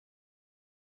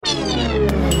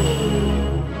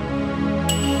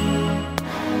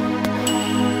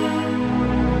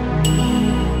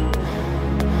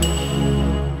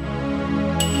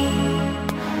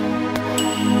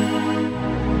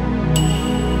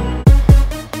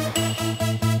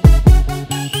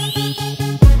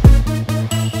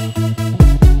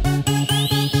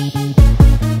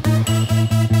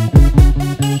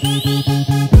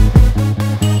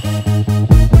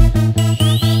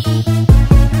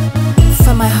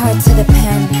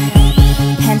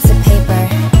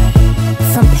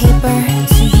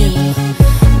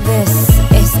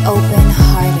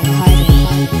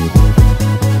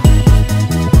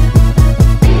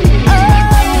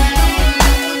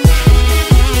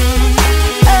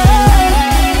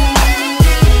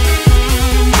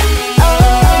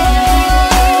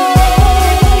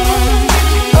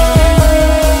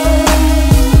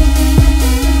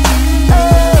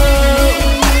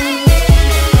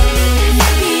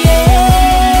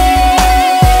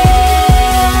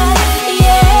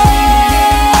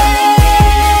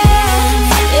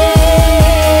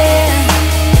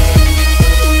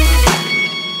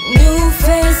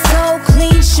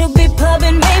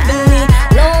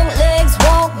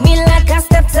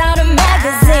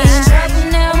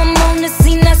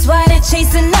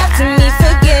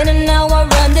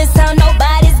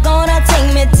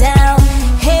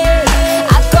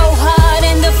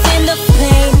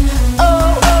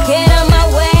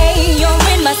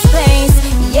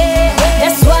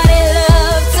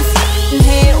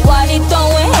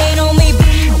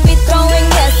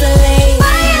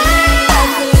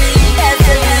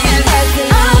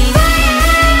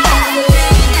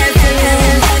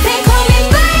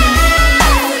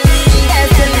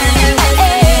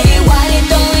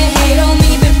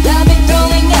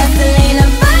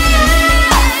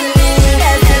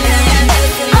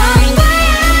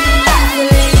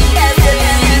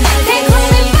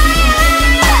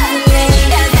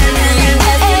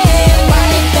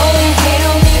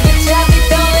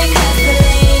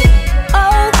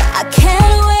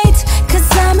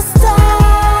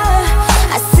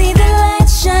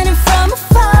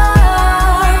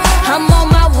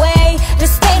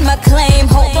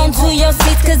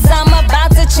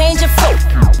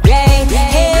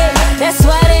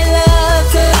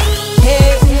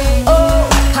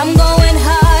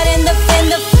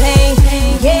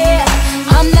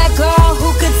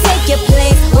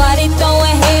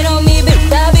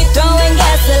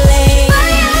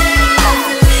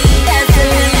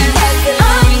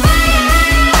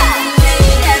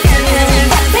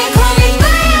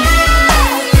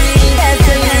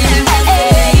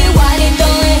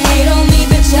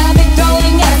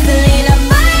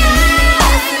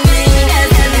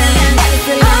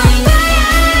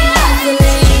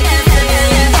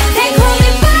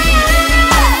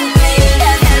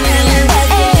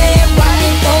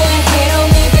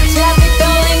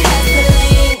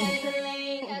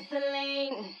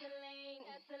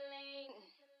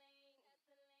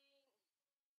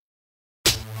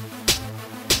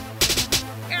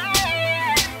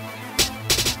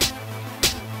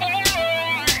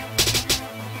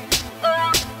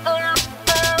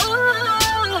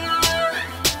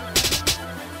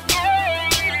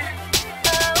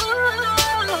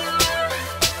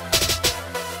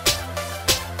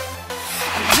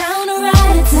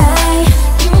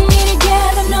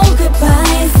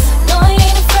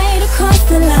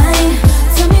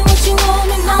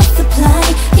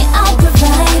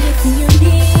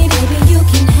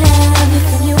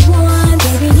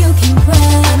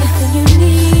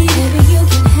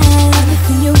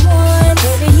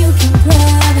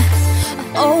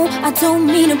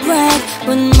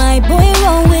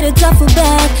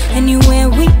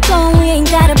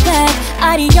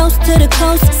Adios to the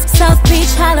coast, South Beach,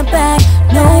 holla back.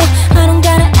 No, I don't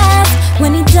gotta ask.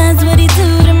 When he does what he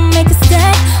do to make a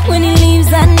stack, when he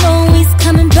leaves I know he's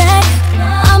coming back.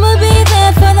 I'ma be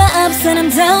there for the ups and I'm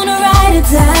down to ride or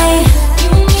die. You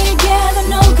and me together,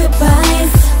 no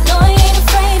goodbyes. No, I ain't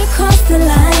afraid to cross the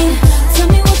line. Tell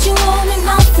me what you want and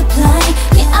I'll supply.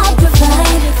 Yeah, I'll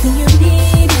provide everything you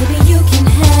need. Baby, you can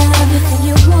have everything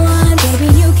you want. Baby,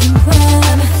 you can grab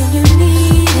everything you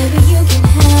need. Baby, you can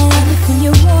have everything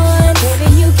you want. Baby,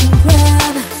 you can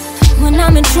grab. When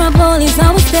I'm in trouble, he's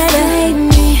always there to save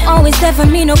me. Always there for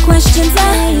me, no questions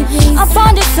asked. I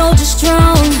bonded soldier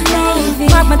strong.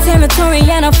 Mark my territory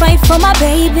and I'll fight for my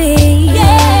baby.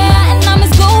 Yeah, and I'm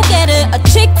his go-getter. A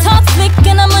chick talk slick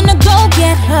and I'm gonna go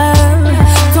get her.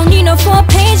 Don't need no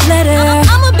 4-page letter.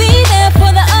 I'ma be there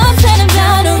for the ups and I'm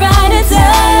down to ride or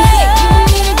die. You and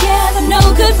me together, no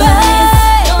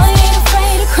goodbye. No, I ain't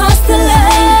afraid to cross the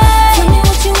line. Tell me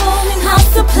what you want and I'll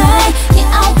supply.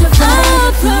 Yeah, I'll provide.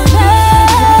 I'll provide.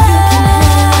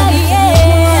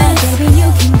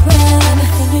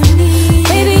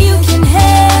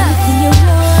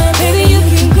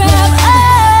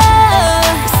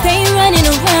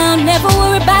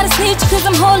 Cause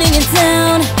I'm holding it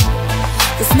down.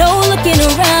 There's no looking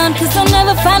around, cause I'll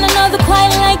never find another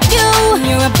quite like you.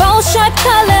 You're a ball shot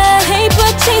caller, paper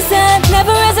chaser.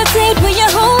 Never hesitate where your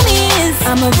homie is.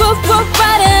 I'm a roof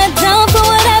rider, down for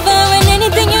whatever. And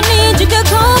anything you need, you can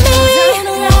call me. Down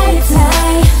to ride or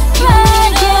die.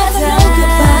 Ride or die. No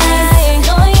goodbyes.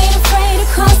 No, I ain't afraid to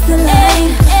cross the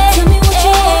line. Tell me what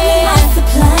you want and I'll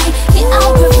supply. Yeah,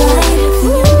 I'll provide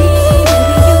everything you need.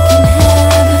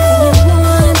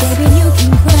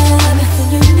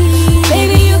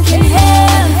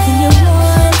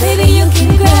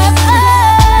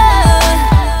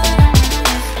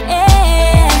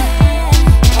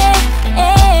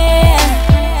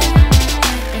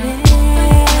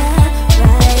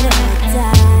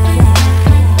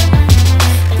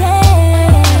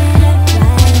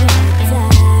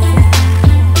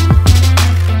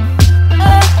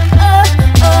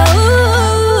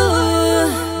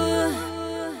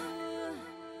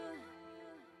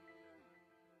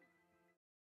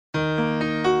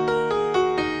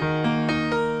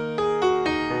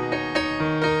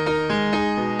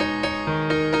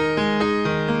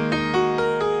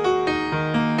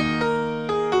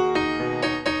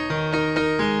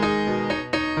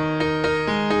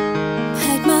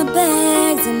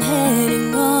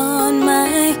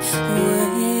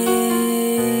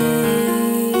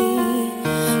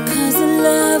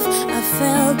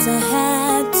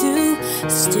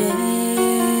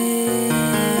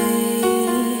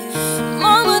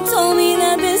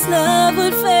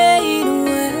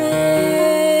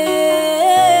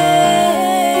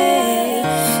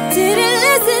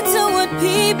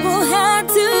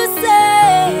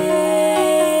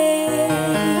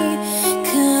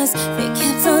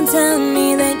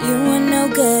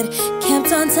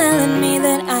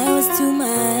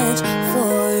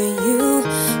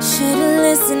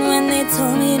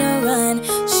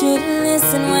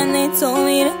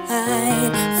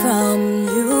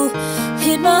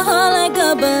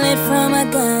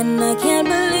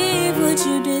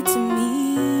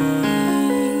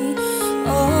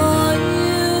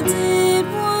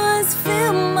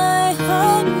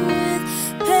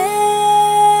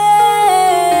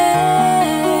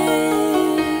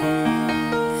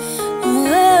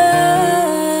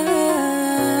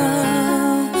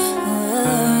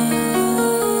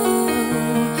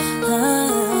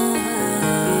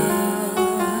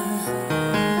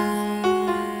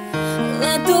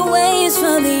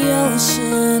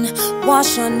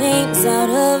 Wash our names out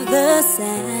of the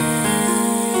sand.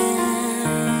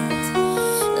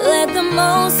 Let them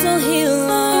also heal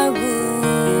our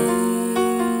wounds.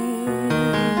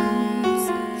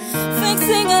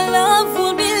 Fixing our love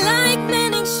would be like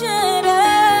mending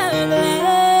shattered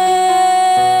glass.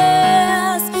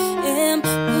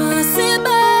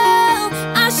 Impossible.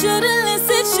 I should've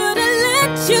listened, should've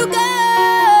let you go.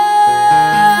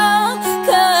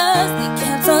 Cause they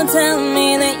kept on telling me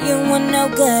that you were no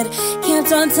good.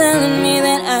 Kept on telling me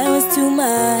that I was too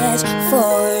much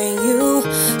for you.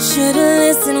 Should've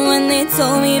listened when they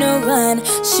told me to run.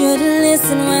 Should've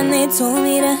listened when they told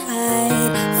me to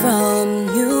hide from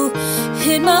you.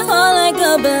 Hit my heart like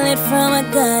a bullet from a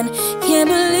gun. Can't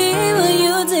believe what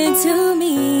you did to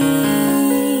me.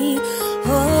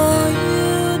 All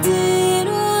you did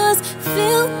was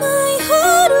fill my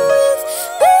heart with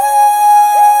pain.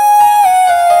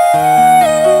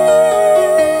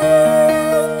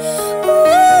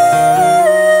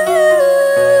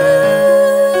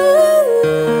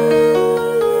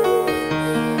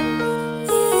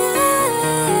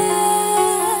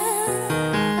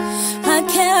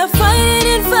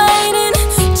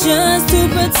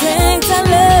 protect our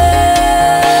love.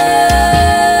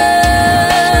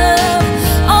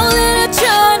 All that I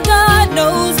tried, God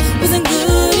knows, wasn't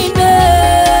good enough.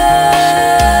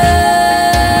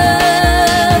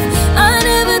 I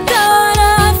never thought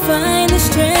I'd find the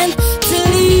strength to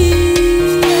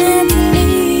leave.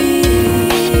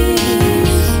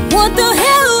 What the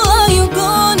hell are you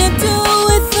gonna do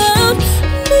without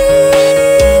me?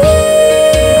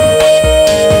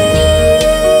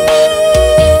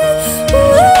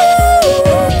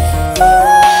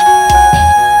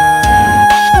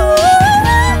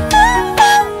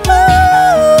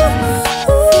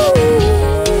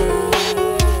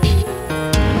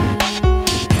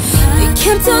 You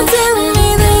kept on telling me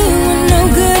that you were no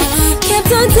good.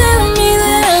 Kept on telling me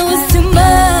that I was too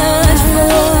much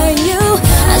for you.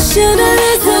 I should've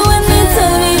listened when they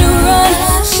told me to run.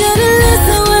 Should've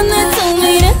listened when they told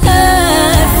me to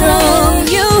hide from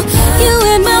you. You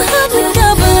hit my heart like a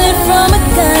bullet from a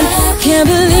gun. Can't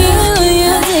believe what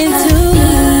you did to me.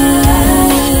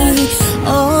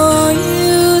 All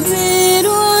you did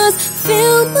was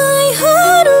fill my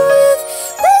heart with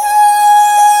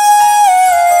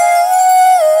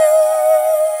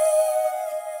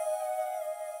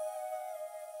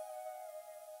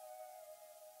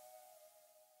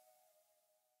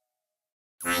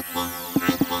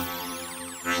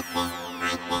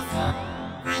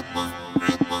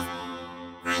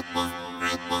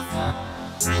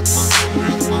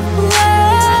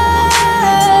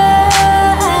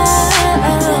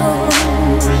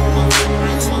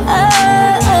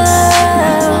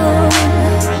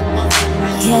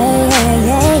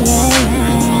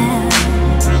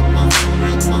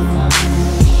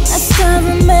I still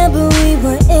remember we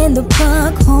were in the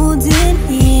park holding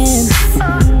hands.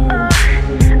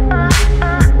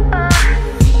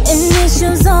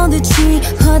 Initials on the tree,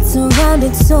 hearts around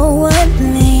it so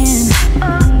unplanned.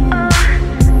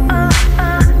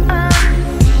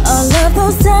 All of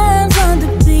those times on the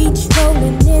beach,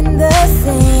 rolling in the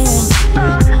sand,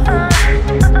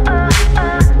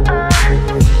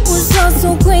 was all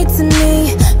so great to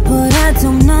me, but I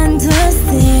don't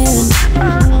understand.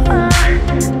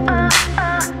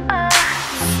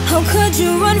 How could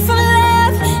you run from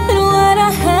love and what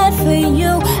I had for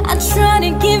you? I tried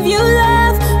to give you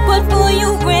love, but for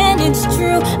you ran, it's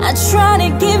true. I tried to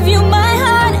give you my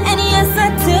heart, and yes, I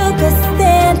took a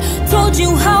stand. Told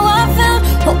you how I felt,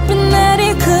 hoping that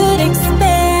it could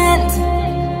expand.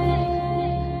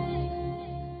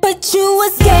 But you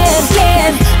were scared,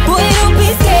 scared. Boy, don't be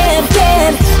scared,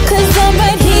 scared. Cause I'm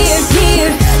right here,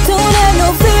 here. Don't have no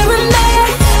fear of me.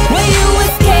 Boy, you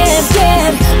were scared,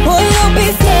 scared. Boy, don't be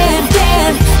scared,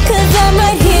 scared. Cause I'm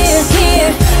right here,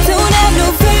 here. Don't have no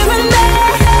fear of me.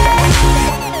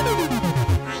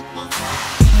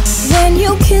 When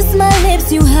you kissed my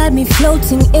lips, you had me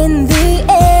floating in the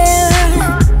air.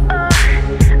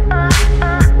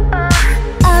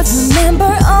 I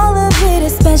remember all of it,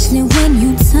 especially when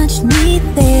you touched me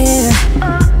there.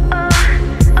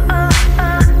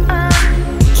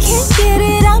 Can't get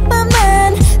it out my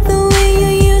mind, the way you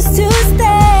used to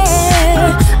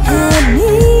stare at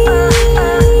me.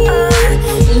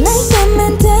 Like I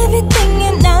meant everything,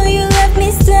 and now you left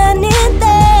me standing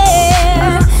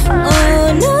there.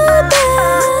 Oh no, no,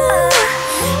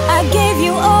 I gave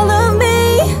you all of me.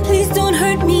 Please don't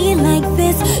hurt me like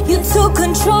this. You took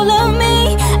control of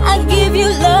me. I give you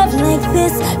love like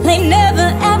this, like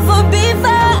never ever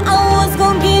before.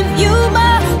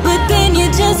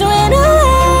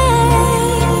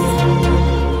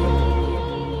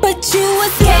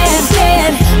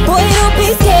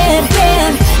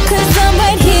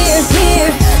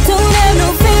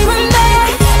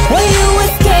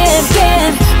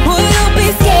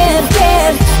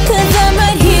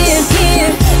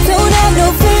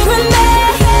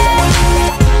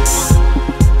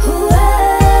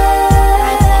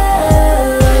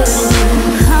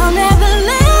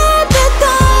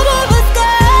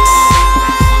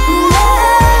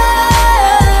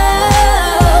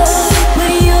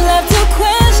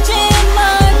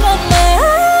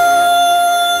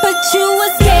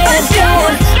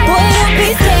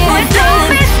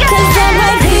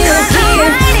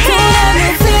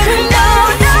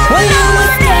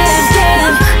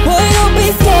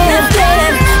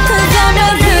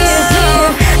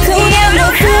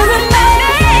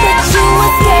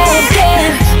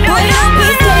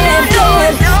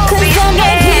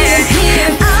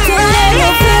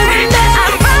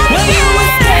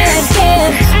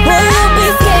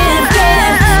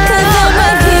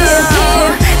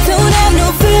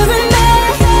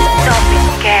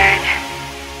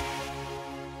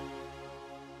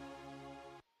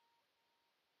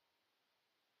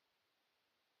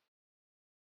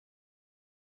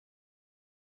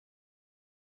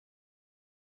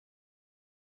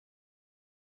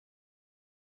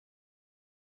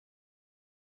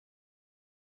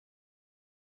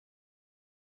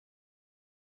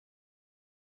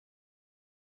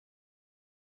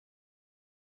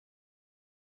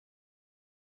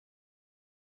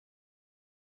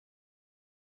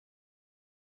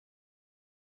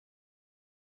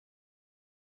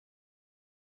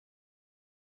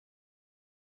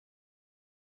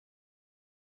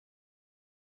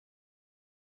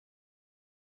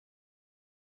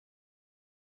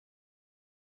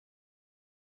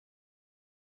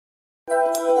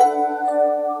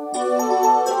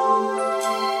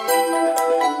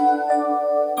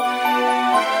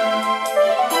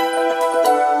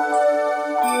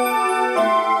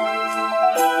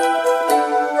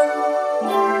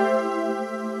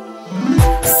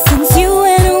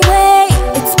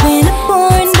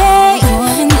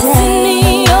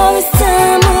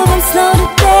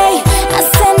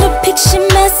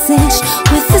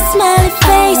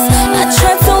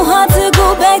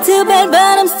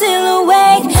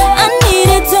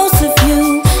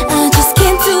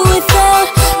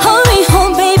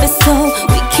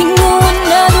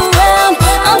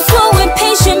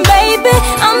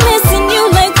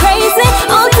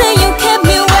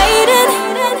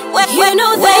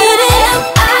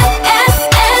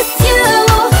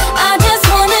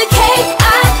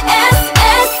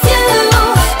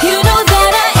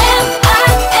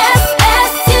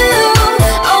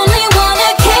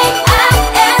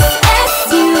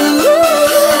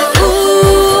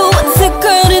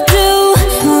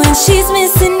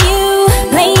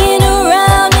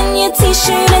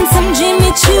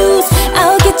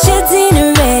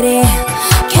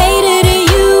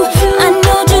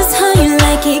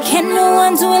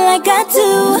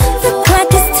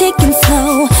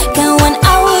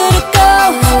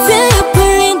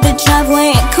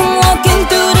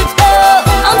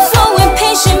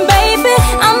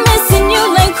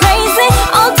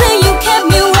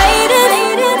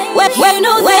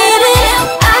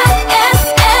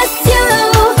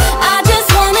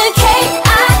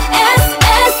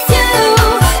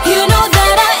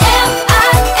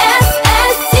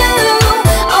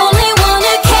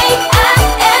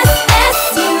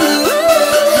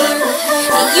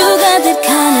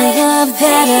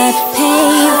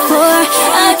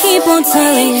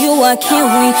 Why can't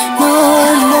we no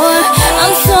more?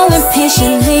 I'm so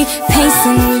impatiently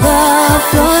pacing the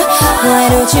floor. Why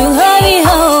don't you hurry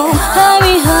home,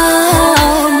 hurry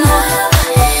home?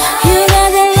 You got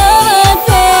the love I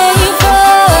pay for.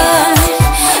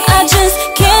 I just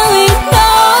can't wait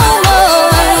no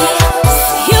more.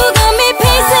 You got me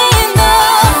pacing the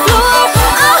floor.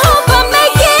 I hope I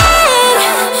make it.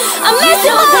 I'm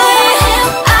missing my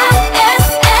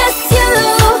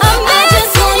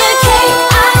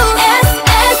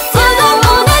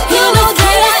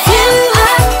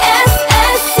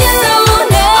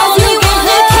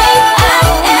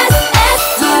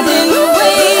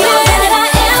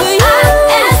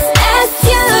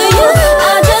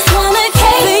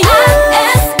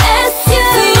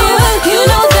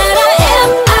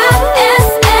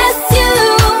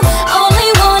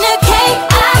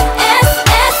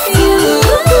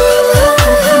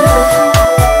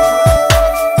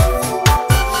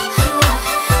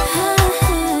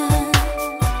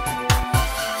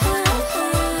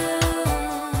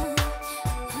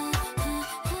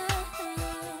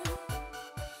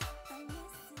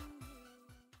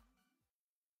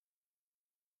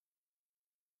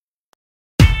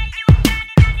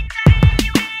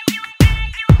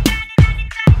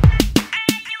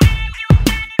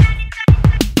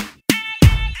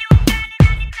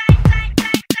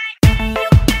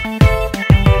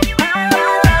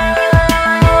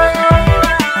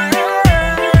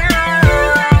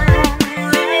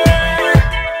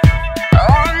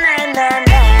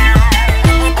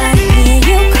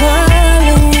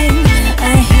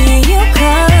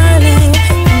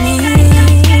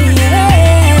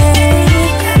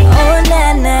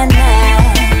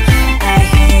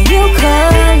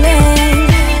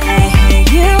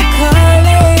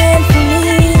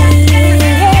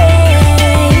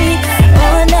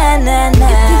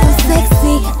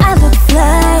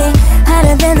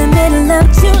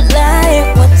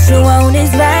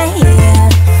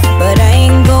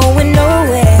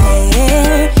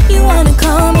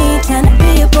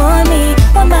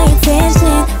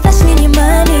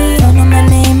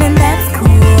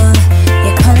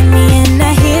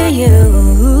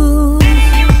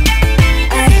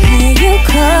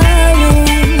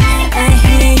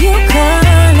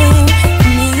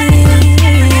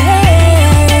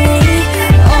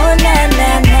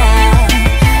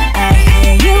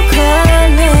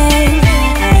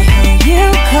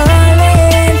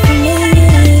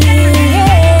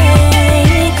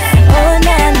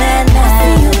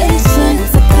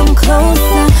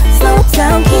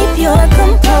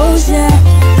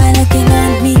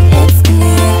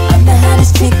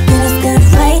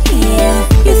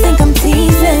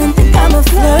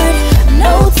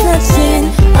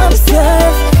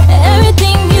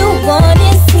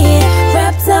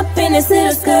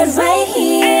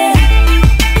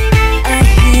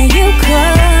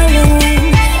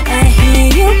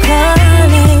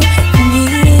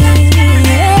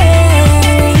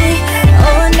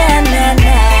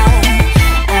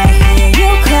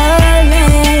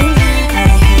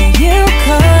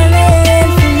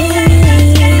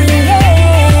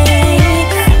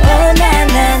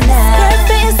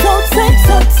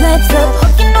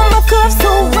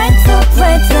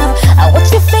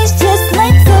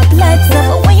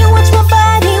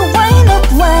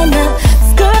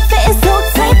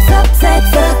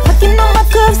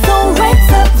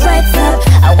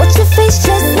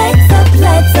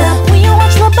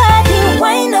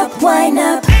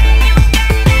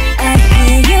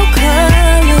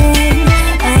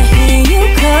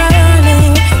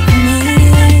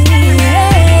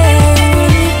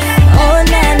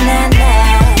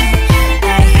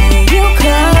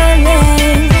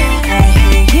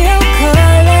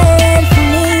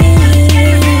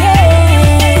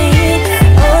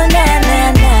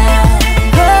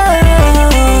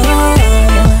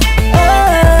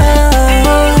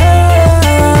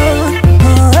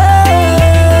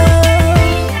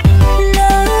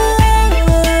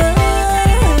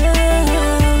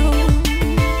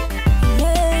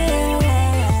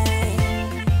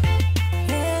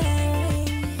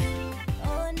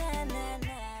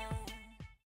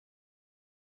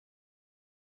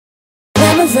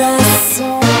glamorous.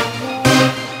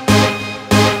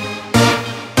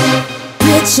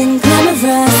 Rich and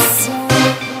glamorous.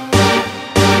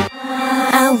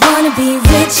 I wanna be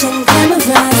rich and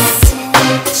glamorous.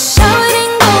 Showered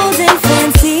in gold and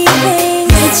fancy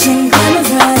things. Rich and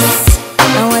glamorous.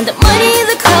 I want the money,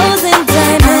 the clothes and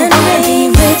diamond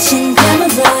rings. Rich and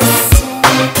glamorous.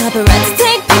 Paparazzi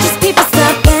take pictures, people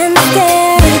stop and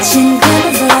stare. Rich and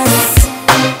glamorous.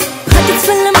 Pockets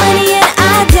full of money and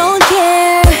I don't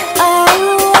care. Oh,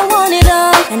 I want it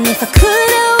all. And if I could,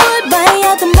 I would buy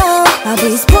out them all. I'll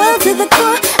be spoiled to the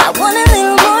core. I want a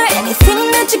little more. Anything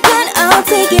that you got, I'll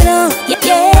take it all.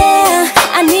 Yeah,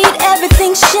 I need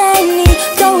everything shiny.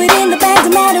 Throw it in the bag,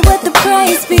 no matter what the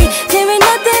price be. There ain't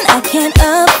nothing I can't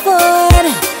afford.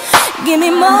 Give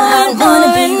me more. I wanna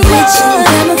be rich and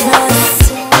glamorous.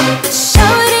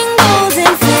 Showered in gold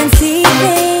and fancy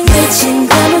things. Rich and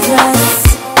glamorous.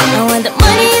 I want the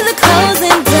money, the clothes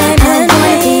and diamond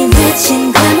rings. Rich and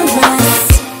glamorous.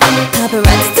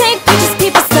 Paparazzi take pictures,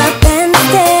 people stop and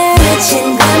stare. Rich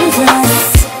and glamorous.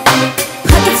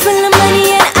 Pockets full of money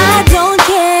and I don't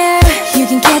care. You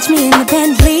can catch me in the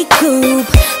Bentley coupe.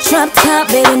 Drop top,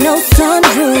 baby, no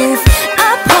sunroof.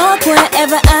 I park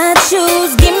wherever I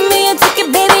choose. Give me a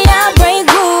ticket, baby, I'll break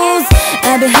rules.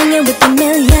 I've been hanging with the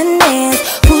millionaires.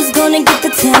 Who's gonna get the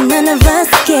 10? None of us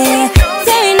care.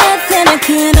 There ain't nothing I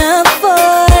can't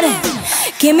afford.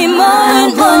 Give me more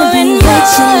and more and more.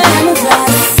 Rich and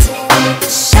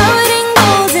glamorous.